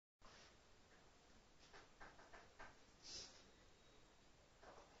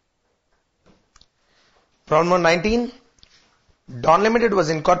Problem number 19. Dawn Limited was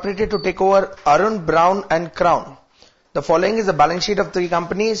incorporated to take over Arun, Brown and Crown. The following is the balance sheet of three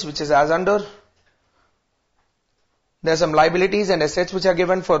companies, which is as under. There are some liabilities and assets which are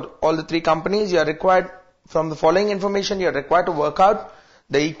given for all the three companies. You are required, from the following information, you are required to work out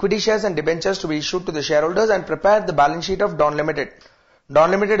the equity shares and debentures to be issued to the shareholders and prepare the balance sheet of Dawn Limited. Dawn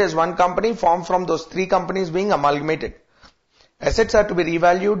Limited is one company formed from those three companies being amalgamated. Assets are to be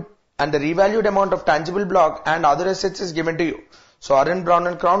revalued and the revalued amount of tangible block and other assets is given to you. So Arun, Brown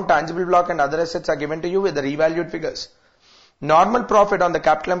and Crown, tangible block and other assets are given to you with the revalued figures. Normal profit on the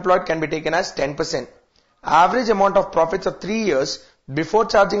capital employed can be taken as 10%. Average amount of profits of 3 years before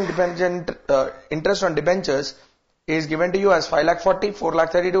charging interest on debentures is given to you as 5,40,000,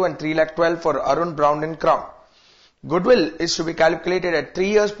 4,32,000 and 3,12,000 for Arun, Brown and Crown. Goodwill is to be calculated at 3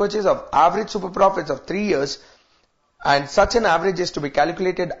 years purchase of average super profits of 3 years, and such an average is to be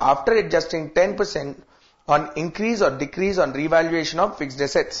calculated after adjusting 10% on increase or decrease on revaluation of fixed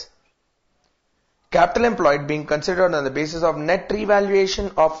assets. Capital employed being considered on the basis of net revaluation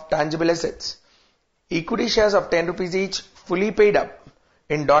of tangible assets. Equity shares of 10 rupees each fully paid up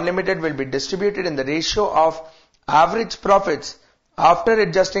in Dawn Limited will be distributed in the ratio of average profits after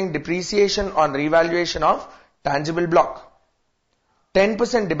adjusting depreciation on revaluation of tangible block.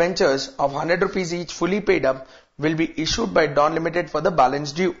 10% debentures of 100 rupees each fully paid up will be issued by Dawn Limited for the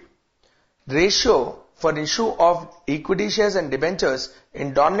balance due. Ratio for issue of equity shares and debentures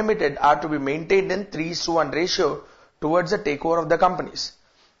in Dawn Limited are to be maintained in 3:1 ratio towards the takeover of the companies.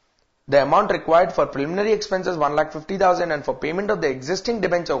 The amount required for preliminary expenses 1,50,000 and for payment of the existing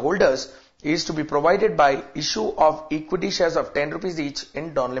debenture holders is to be provided by issue of equity shares of 10 rupees each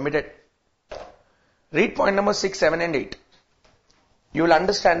in Dawn Limited. Read point number 6, 7 and 8. You will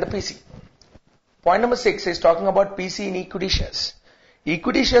understand the PC. Point number 6 is talking about PC in equity shares.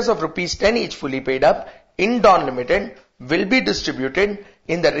 Equity shares of rupees 10 each fully paid up in Dawn Limited will be distributed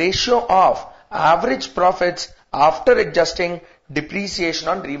in the ratio of average profits after adjusting depreciation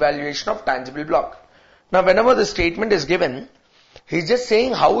on revaluation of tangible block. Now whenever the statement is given, he's just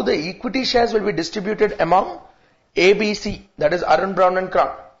saying how the equity shares will be distributed among A, B, C, that is Arun, Brown and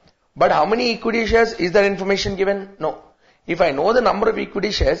Crown. But how many equity shares is that information given? No. If I know the number of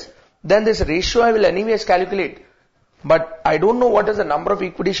equity shares, then this ratio I will anyways calculate. But I don't know what is the number of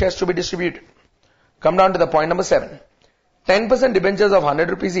equity shares to be distributed. Come down to the point number 7. 10% debentures of 100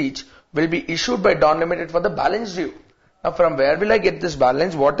 rupees each will be issued by Dawn Limited for the balance due. Now from where will I get this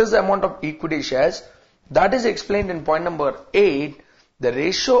balance? What is the amount of equity shares? That is explained in point number 8. The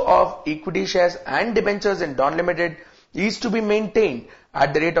ratio of equity shares and debentures in Dawn Limited is to be maintained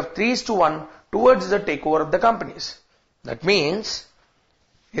at the rate of 3:1 towards the takeover of the companies. That means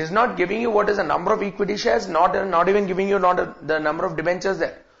he is not giving you what is the number of equity shares, not even giving you the number of debentures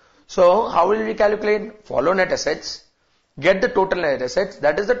there. So how will we calculate? Follow net assets, get the total net assets,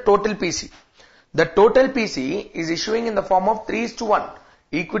 that is the total PC. The total PC is issuing in the form of 3:1.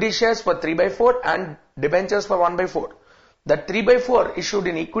 Equity shares for 3/4 and debentures for 1/4. The 3/4 issued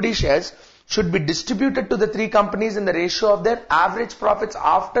in equity shares should be distributed to the three companies in the ratio of their average profits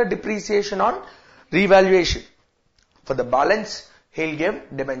after depreciation on revaluation. For the balance, he'll give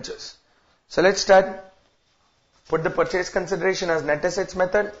debentures. So let's start. Put the purchase consideration as net assets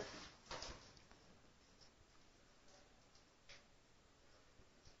method.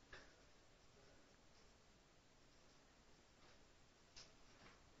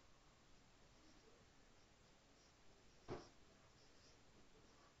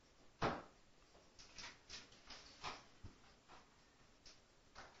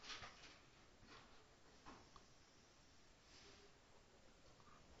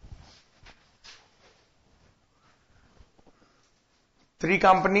 Three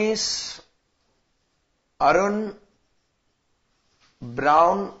companies, Arun,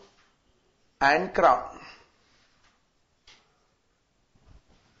 Brown and Crown.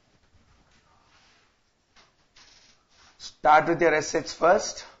 Start with your assets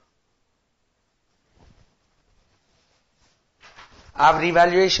first. Have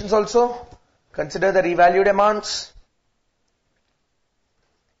revaluations also. Consider the revalued amounts.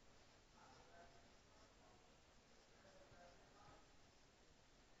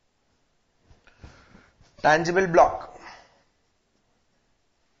 Tangible block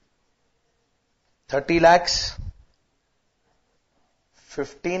 30 lakhs,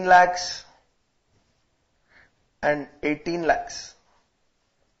 15 lakhs and 18 lakhs.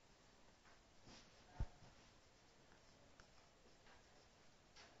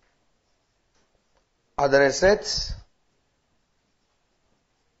 Other assets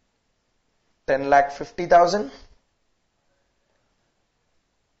 10,50,000,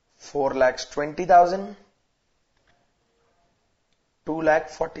 4,20,000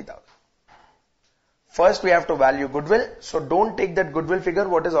 2,40,000. First we have to value goodwill. So don't take that goodwill figure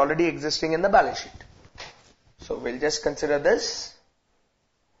what is already existing in the balance sheet. So we'll just consider this.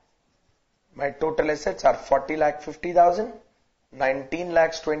 My total assets are 40,50,000,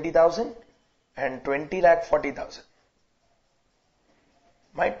 19,20,000 and 20,40,000.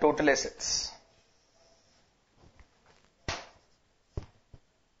 My total assets.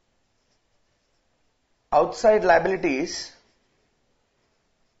 Outside liabilities,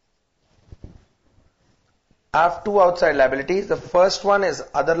 I have two outside liabilities. The first one is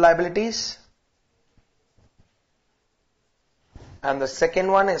other liabilities and the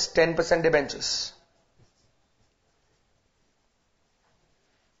second one is 10% debentures.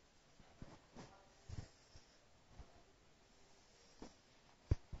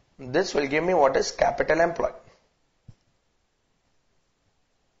 This will give me what is capital employed.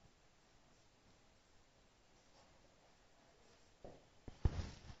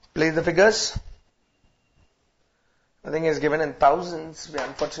 Place the figures. Nothing is given in thousands. We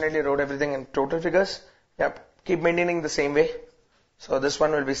unfortunately wrote everything in total figures. Yep. Keep maintaining the same way. So this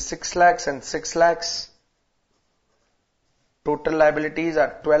one will be 6 lakhs and 6 lakhs. Total liabilities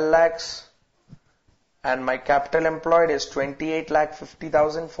are 12 lakhs. And my capital employed is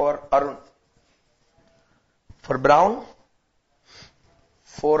 28,50,000 for Arun. For Brown,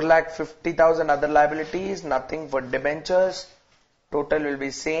 4,50,000 other liabilities, nothing for debentures. Total will be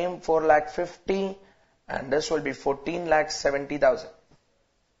same, 4,50,000 and this will be 14,70,000.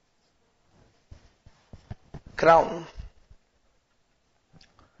 Crown,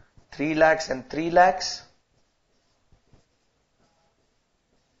 3 lakhs and 3 lakhs.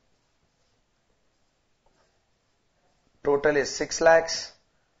 Total is 6 lakhs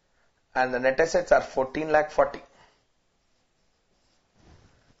and the net assets are 14,40,000.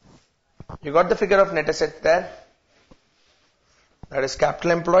 You got the figure of net assets there? That is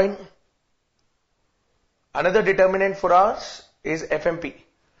capital employed. Another determinant for us is FMP.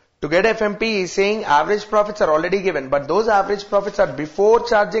 To get FMP is saying average profits are already given, but those average profits are before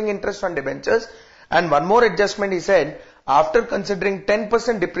charging interest on debentures. And one more adjustment he said, after considering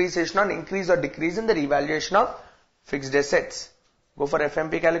 10% depreciation on increase or decrease in the revaluation of fixed assets. Go for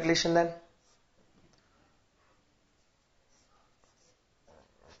FMP calculation then.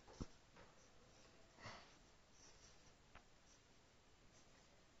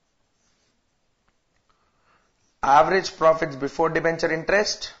 Average profits before debenture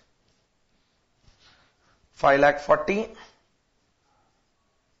interest, 5,40,000.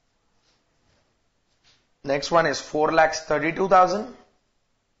 Next one is 4,32,000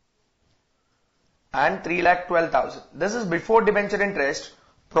 and 3,12,000. This is before debenture interest.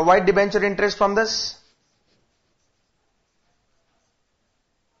 Provide debenture interest from this.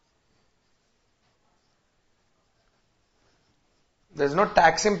 There is no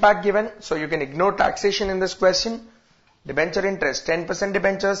tax impact given, so you can ignore taxation in this question. Debenture interest, 10%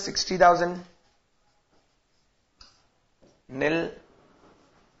 debentures, 60,000. Nil,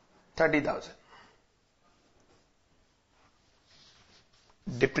 30,000.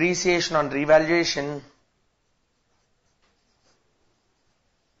 Depreciation on revaluation,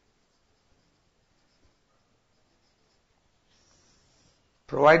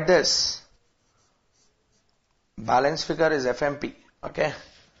 provide this. Balance figure is FMP. Okay.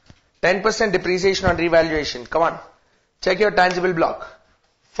 10% depreciation on revaluation. Come on. Check your tangible block.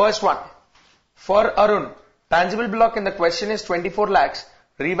 First one. For Arun, tangible block in the question is 24 lakhs.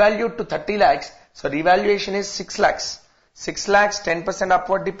 Revalued to 30 lakhs. So revaluation is 6 lakhs. 6 lakhs, 10%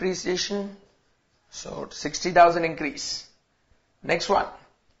 upward depreciation. So 60,000 increase. Next one.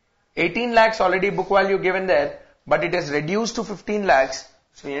 18 lakhs already book value given there, but it is reduced to 15 lakhs.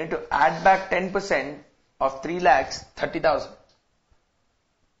 So you need to add back 10% of 3 lakhs, 30,000.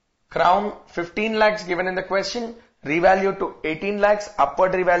 Crown, 15 lakhs given in the question, revalued to 18 lakhs,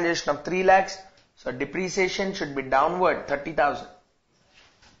 upward revaluation of 3 lakhs. So depreciation should be downward, 30,000.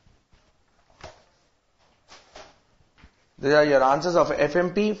 These are your answers of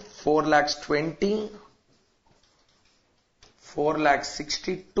FMP, 4 lakhs 20, 4 lakhs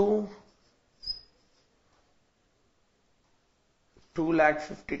 62, 2 lakh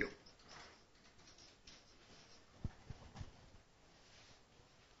 52.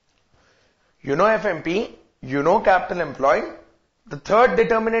 You know FMP, you know capital employed. The third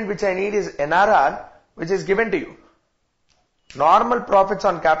determinant which I need is NRR, which is given to you. Normal profits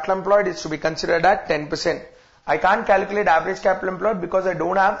on capital employed is to be considered at 10%. I can't calculate average capital employed because I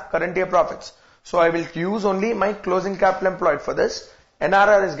don't have current year profits. So I will use only my closing capital employed for this.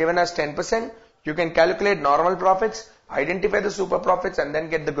 NRR is given as 10%. You can calculate normal profits, identify the super profits and then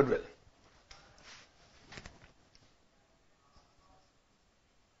get the goodwill.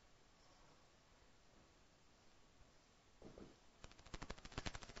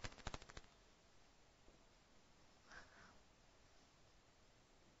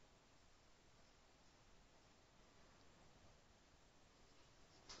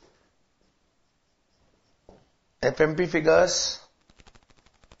 FMP figures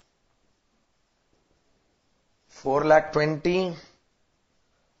 4,20,000,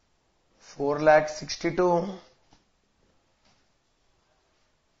 4,62,000,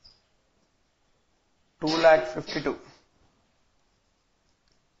 2,52,000.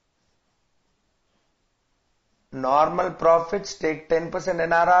 Normal profits, take 10%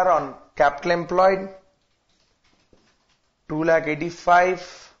 NRR on capital employed,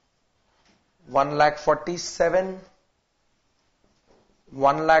 2,85,000, 1,47,000,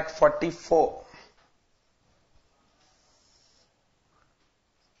 1,44,000.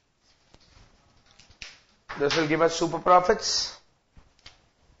 This will give us super profits.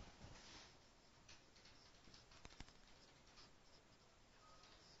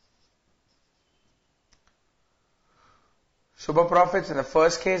 Super profits in the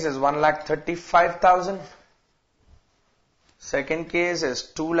first case is 1,35,000. Second case is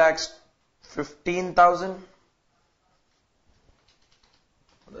 2,15,000.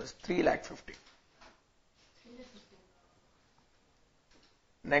 That's 3,50,000.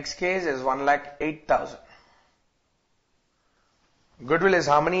 Next case is 1,08,000. Goodwill is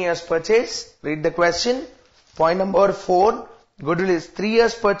how many years purchase? Read the question. Point number 4. Goodwill is 3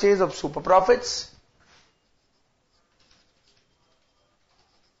 years purchase of super profits.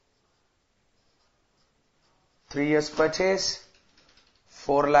 Three years purchase,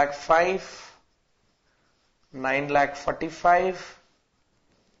 4,05,000, 9,45,000,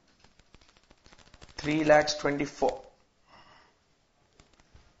 3,24,000.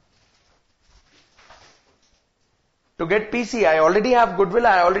 To get PC, I already have goodwill,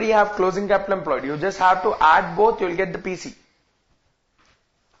 I already have closing capital employed. You just have to add both, you will get the PC.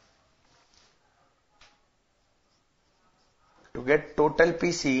 To get total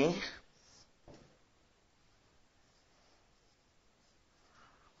PC,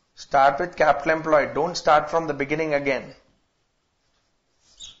 start with capital employed. Don't start from the beginning again.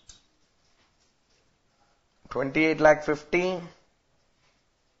 28,50,000,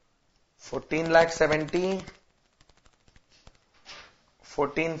 14,70,000,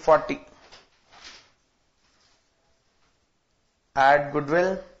 14,40,000. Add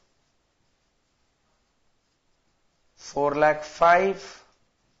goodwill. 4,05,000,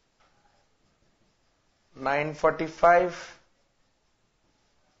 945,000,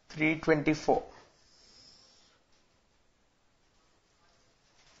 324.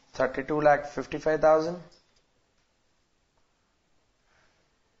 32,55,000.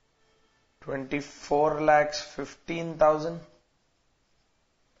 24,15,000.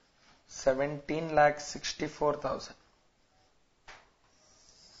 17,64,000.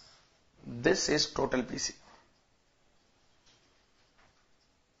 This is total PC.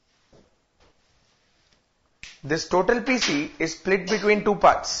 This total PC is split between two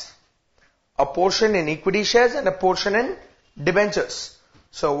parts. A portion in equity shares and a portion in debentures.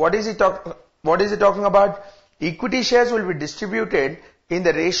 So what is it talking about? Equity shares will be distributed in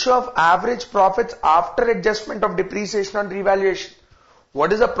the ratio of average profits after adjustment of depreciation on revaluation.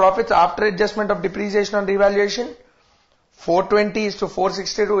 What is the profits after adjustment of depreciation on revaluation? 420 is to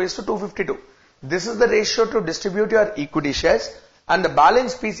 462 is to 252. This is the ratio to distribute your equity shares, and the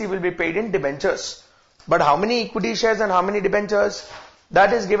balance PC will be paid in debentures. But how many equity shares and how many debentures?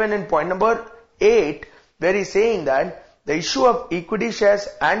 That is given in point number 8, where he is saying that the issue of equity shares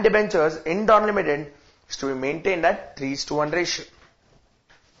and debentures in Dawn Limited is to be maintained at 3:1 ratio.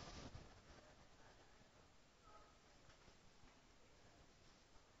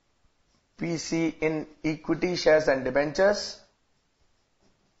 PC in equity shares and debentures.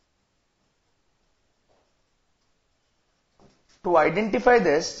 To identify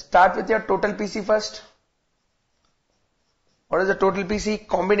this, start with your total PC first. What is the total PC?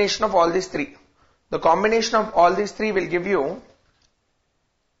 Combination of all these three. The combination of all these three will give you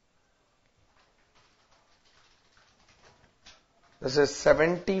this is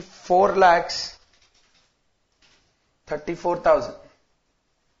 74,34,000.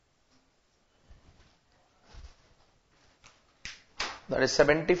 That is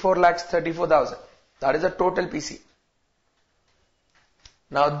 74,34,000. That is the total PC.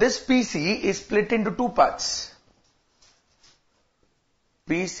 Now this PC is split into two parts.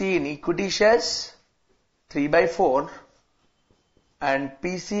 PC in equity shares 3/4 and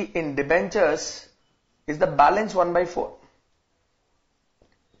PC in debentures is the balance 1/4.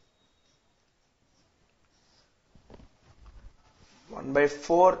 One by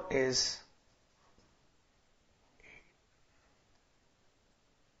 4 is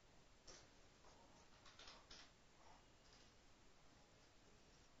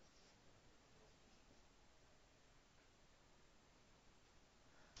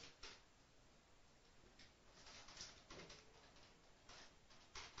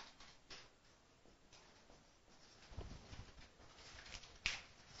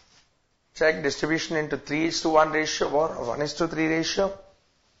check distribution into 3:1 ratio or 1:3 ratio.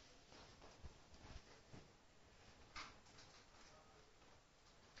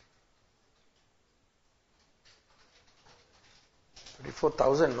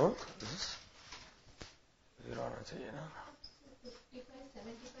 $34,000, no?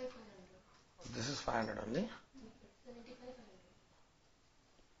 This is 500 only.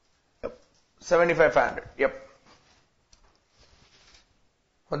 Yep. 75,500. Yep.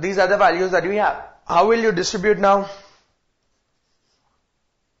 So these are the values that we have. How will you distribute now?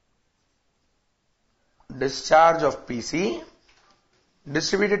 Discharge of PC.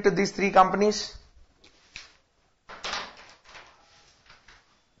 Distribute it to these three companies.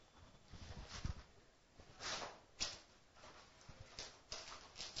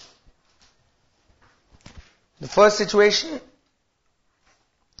 The first situation,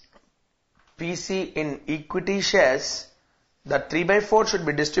 PC in equity shares, that 3/4 should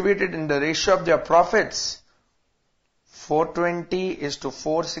be distributed in the ratio of their profits. 420 is to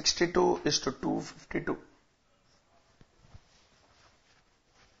 462 is to 252.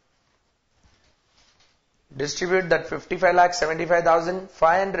 Distribute that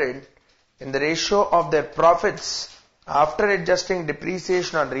 55,75,500 in the ratio of their profits after adjusting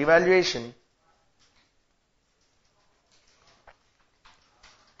depreciation or revaluation.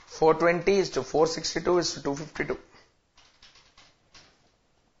 420 is to 462 is to 252.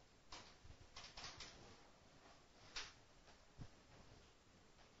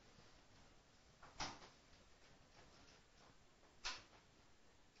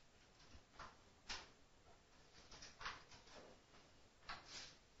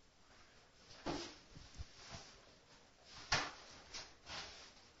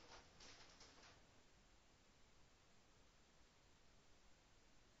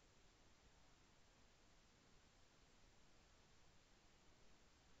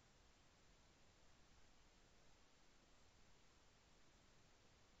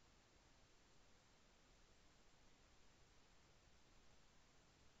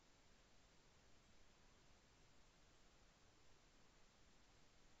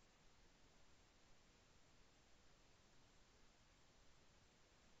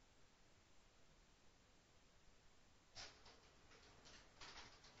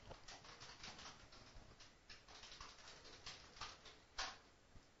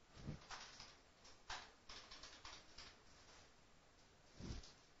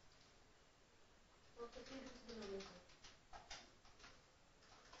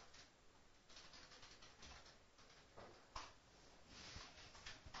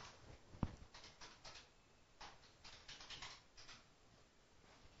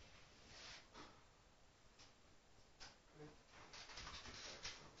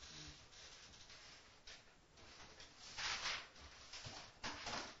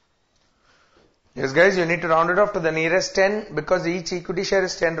 Yes guys, you need to round it off to the nearest 10 because each equity share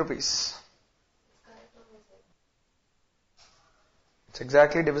is 10 rupees. It's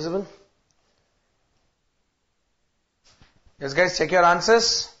exactly divisible. Yes guys, check your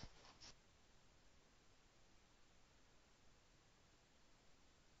answers.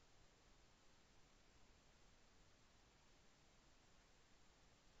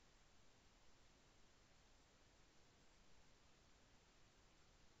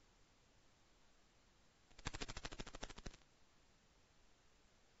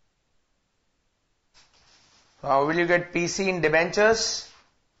 How will you get PC in debentures?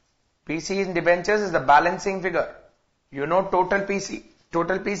 PC in debentures is the balancing figure. You know total PC.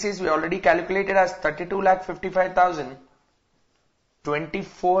 Total PCs we already calculated as 32,55,000,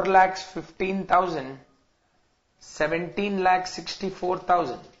 24,15,000,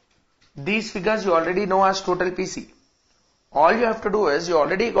 17,64,000. These figures you already know as total PC. All you have to do is you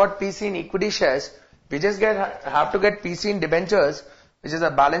already got PC in equity shares. We just have to get PC in debentures, which is a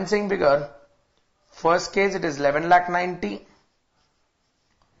balancing figure. First case it is 11,90,000.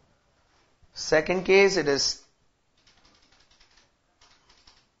 Second case it is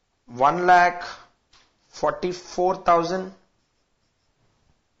 1,44,000,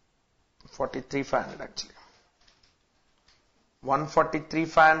 43,500 actually.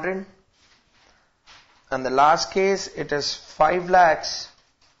 143,500. And the last case it is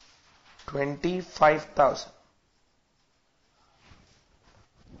 5,25,000.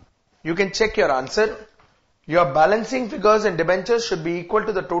 You can check your answer. Your balancing figures and debentures should be equal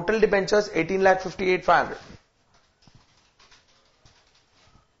to the total debentures 18,58,500.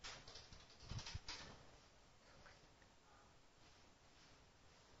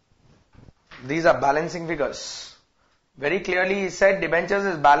 These are balancing figures. Very clearly he said debentures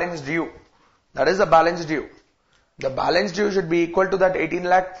is balance due. That is the balance due. The balance due should be equal to that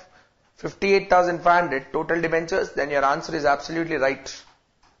 58,500 total debentures, then your answer is absolutely right.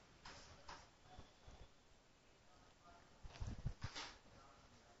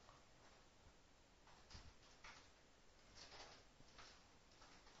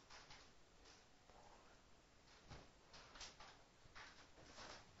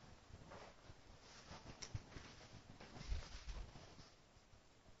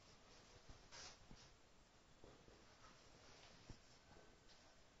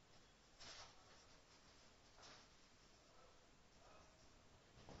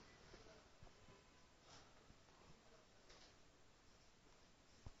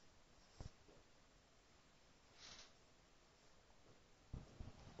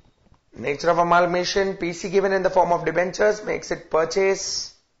 Nature of amalgamation, PC given in the form of debentures makes it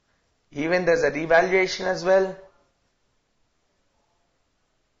purchase. Even there's a revaluation as well.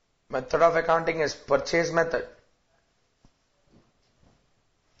 Method of accounting is purchase method.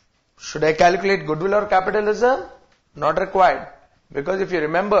 Should I calculate goodwill or capital reserve? Not required. Because if you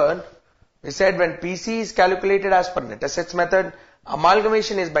remember, we said when PC is calculated as per net assets method,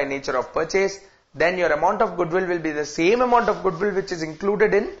 amalgamation is by nature of purchase, then your amount of goodwill will be the same amount of goodwill which is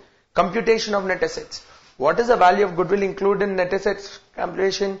included in computation of net assets. What is the value of goodwill included in net assets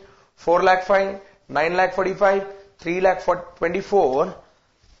calculation? 4 lakh 5, 9 lakh 45, 3 lakh 24.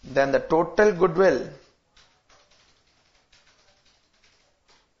 Then the total goodwill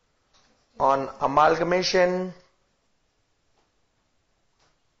on amalgamation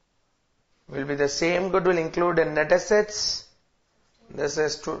will be the same goodwill included in net assets. This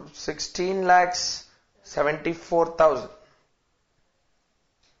is 16 lakhs 74,000.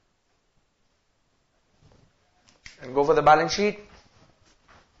 And go for the balance sheet.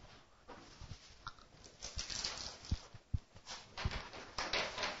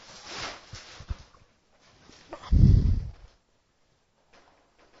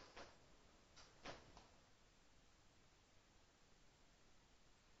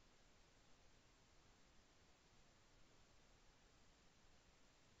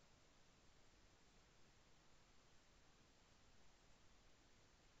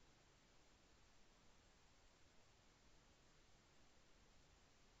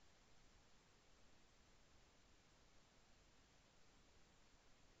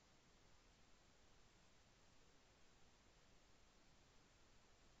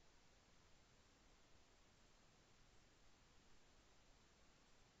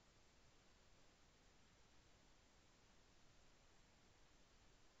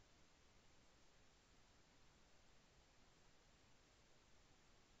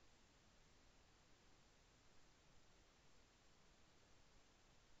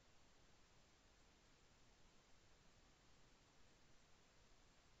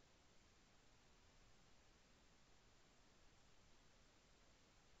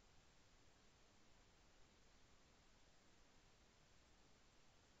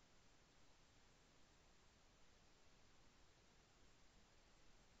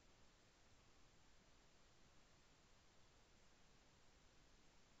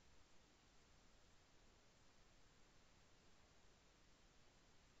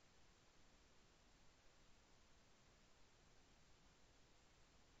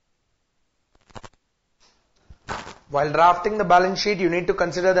 While drafting the balance sheet, you need to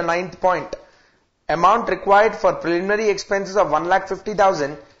consider the ninth point. Amount required for preliminary expenses of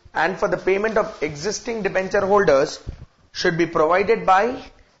 1,50,000 and for the payment of existing debenture holders should be provided by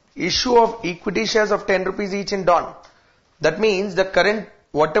issue of equity shares of 10 rupees each in DON. That means the current,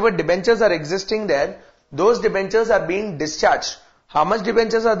 whatever debentures are existing there, those debentures are being discharged. How much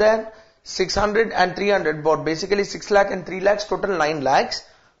debentures are there? 600 and 300, but basically 6 lakh and 3 lakhs, total 9 lakhs.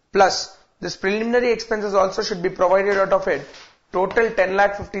 Plus, this preliminary expenses also should be provided out of it. Total 10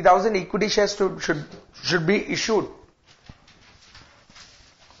 lakh 50,000 equity shares should be issued.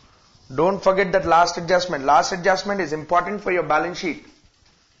 Don't forget that last adjustment. Last adjustment is important for your balance sheet.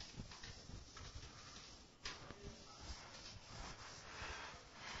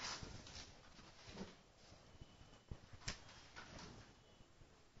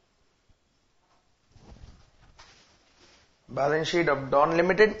 Balance sheet of DON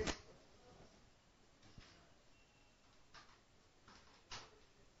Limited.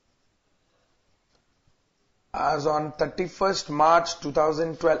 As on 31st March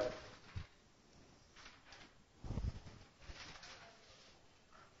 2012.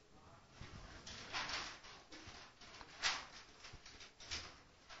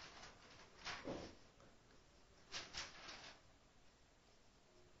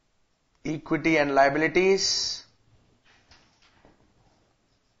 Equity and liabilities.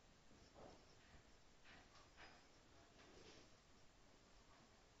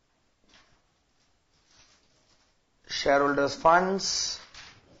 shareholders funds,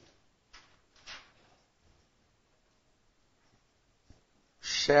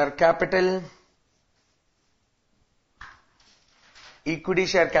 share capital, equity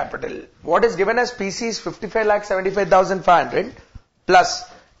share capital. What is given as PC is 55,75,500 plus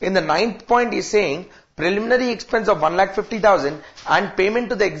in the ninth point is saying preliminary expense of 1,50,000 and payment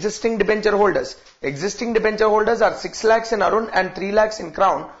to the existing debenture holders. Existing debenture holders are 6 lakhs in Arun and 3 lakhs in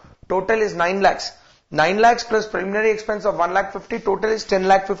Crown. Total is 9 lakhs. 9 lakhs plus preliminary expense of 1,50,000, total is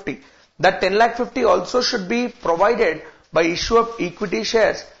 10,50,000. That 10,50,000 also should be provided by issue of equity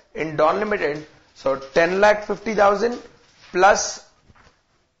shares in Dawn Limited. So 10,50,000 plus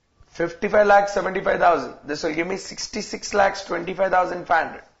 55,75,000. This will give me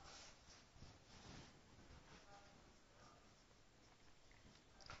 66,25,500.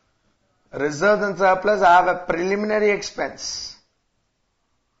 Reserves and surplus, I have a preliminary expense.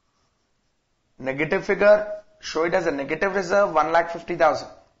 Negative figure, show it as a negative reserve, 1,50,000.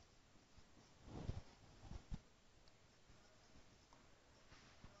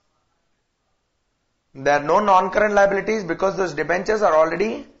 There are no non-current liabilities because those debentures are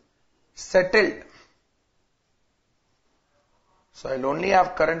already settled. So I'll only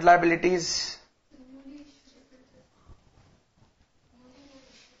have current liabilities.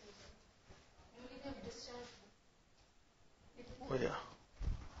 Oh yeah.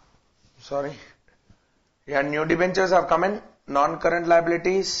 Sorry. Yeah, new debentures have come in. Non-current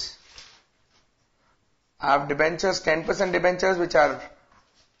liabilities. I have debentures, 10% debentures which are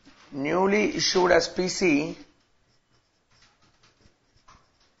newly issued as PC.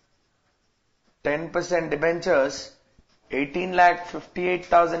 10% debentures,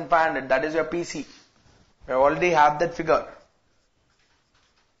 18,58,500. That is your PC. We already have that figure.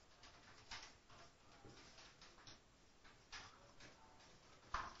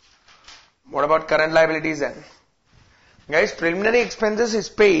 What about current liabilities then? Guys, preliminary expenses is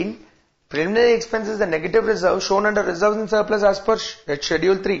paid. Preliminary expenses is the negative reserve shown under reserves and surplus as per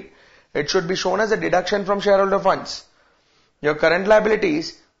schedule 3. It should be shown as a deduction from shareholder funds. Your current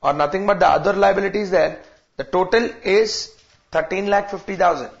liabilities are nothing but the other liabilities there. The total is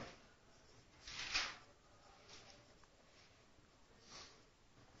 13,50,000.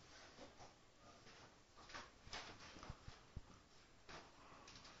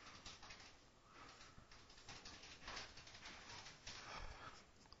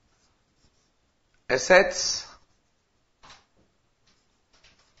 Assets,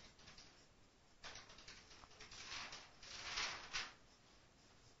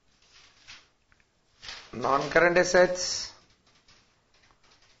 non-current assets,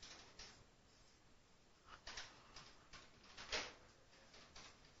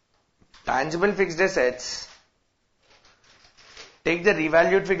 tangible fixed assets. Take the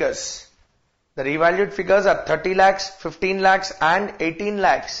revalued figures. The revalued figures are 30 lakhs, 15 lakhs and 18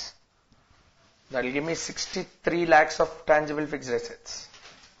 lakhs. That will give me 63 lakhs of tangible fixed assets.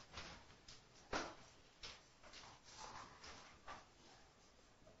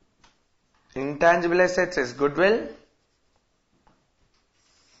 Intangible assets is goodwill.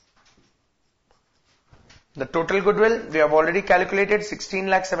 The total goodwill we have already calculated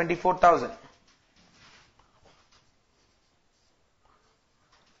 16,74,000.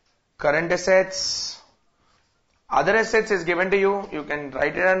 Current assets. Other assets is given to you. You can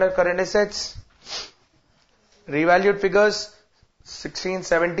write it under current assets. Revalued figures 16,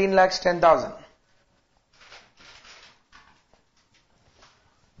 17 lakhs 10,000.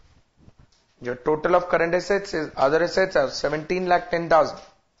 Your total of current assets is other assets are 17 lakh 10,000.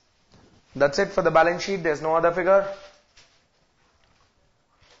 That's it for the balance sheet. There's no other figure.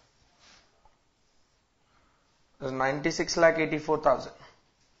 There's 96 lakh 84,000.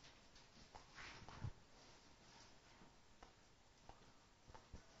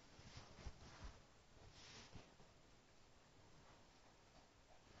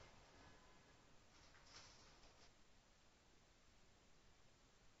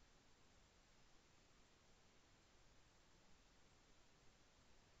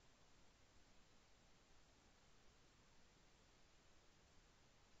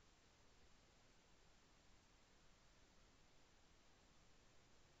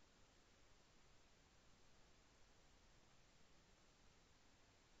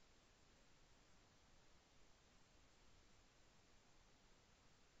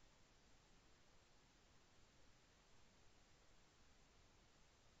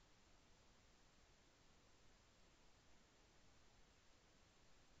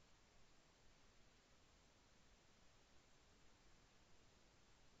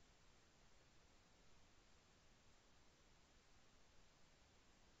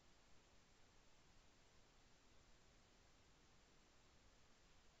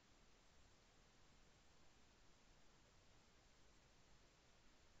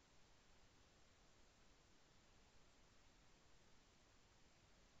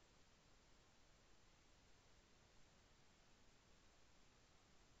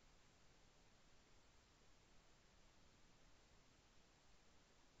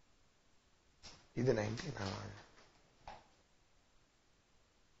 ಇದು 19